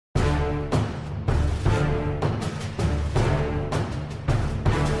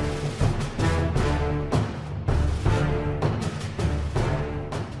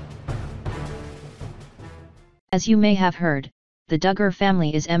As you may have heard, the Duggar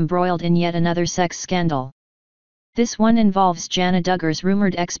family is embroiled in yet another sex scandal. This one involves Jana Duggar's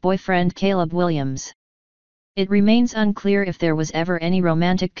rumored ex-boyfriend Caleb Williams. It remains unclear if there was ever any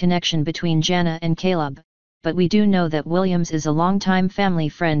romantic connection between Jana and Caleb, but we do know that Williams is a longtime family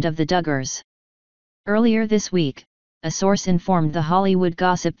friend of the Duggars. Earlier this week, a source informed the Hollywood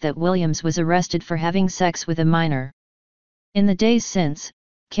Gossip that Williams was arrested for having sex with a minor. In the days since,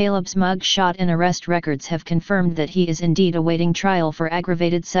 Caleb's mug shot and arrest records have confirmed that he is indeed awaiting trial for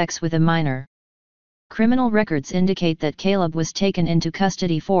aggravated sex with a minor. Criminal records indicate that Caleb was taken into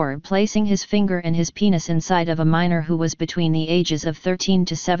custody for placing his finger and his penis inside of a minor who was between the ages of 13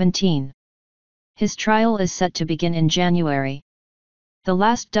 to 17. His trial is set to begin in January. The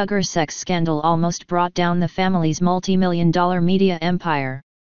last Duggar sex scandal almost brought down the family's multi-million-dollar media empire.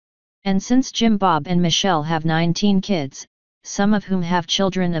 And since Jim Bob and Michelle have 19 kids, some of whom have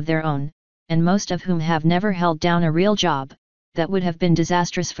children of their own, and most of whom have never held down a real job, that would have been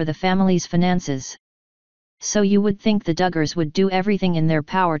disastrous for the family's finances. So you would think the Duggars would do everything in their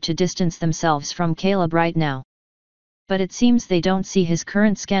power to distance themselves from Caleb right now. But it seems they don't see his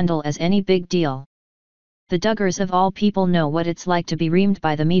current scandal as any big deal. The Duggars of all people know what it's like to be reamed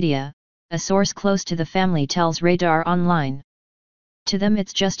by the media, a source close to the family tells Radar Online. To them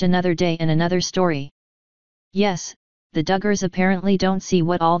it's just another day and another story. Yes, the Duggars apparently don't see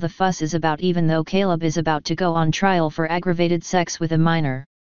what all the fuss is about, even though Caleb is about to go on trial for aggravated sex with a minor.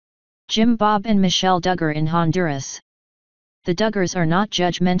 Jim Bob and Michelle Duggar in Honduras. The Duggars are not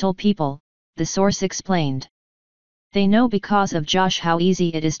judgmental people, the source explained. They know because of Josh how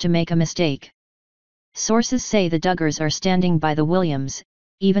easy it is to make a mistake. Sources say the Duggars are standing by the Williams,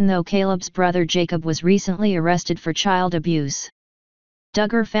 even though Caleb's brother Jacob was recently arrested for child abuse.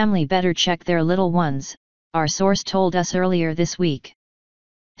 Duggar family better check their little ones, our source told us earlier this week.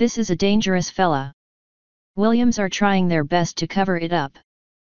 This is a dangerous fella. Williams are trying their best to cover it up.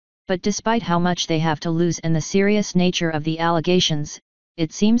 But despite how much they have to lose and the serious nature of the allegations,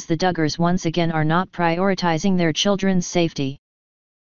 it seems the Duggars once again are not prioritizing their children's safety.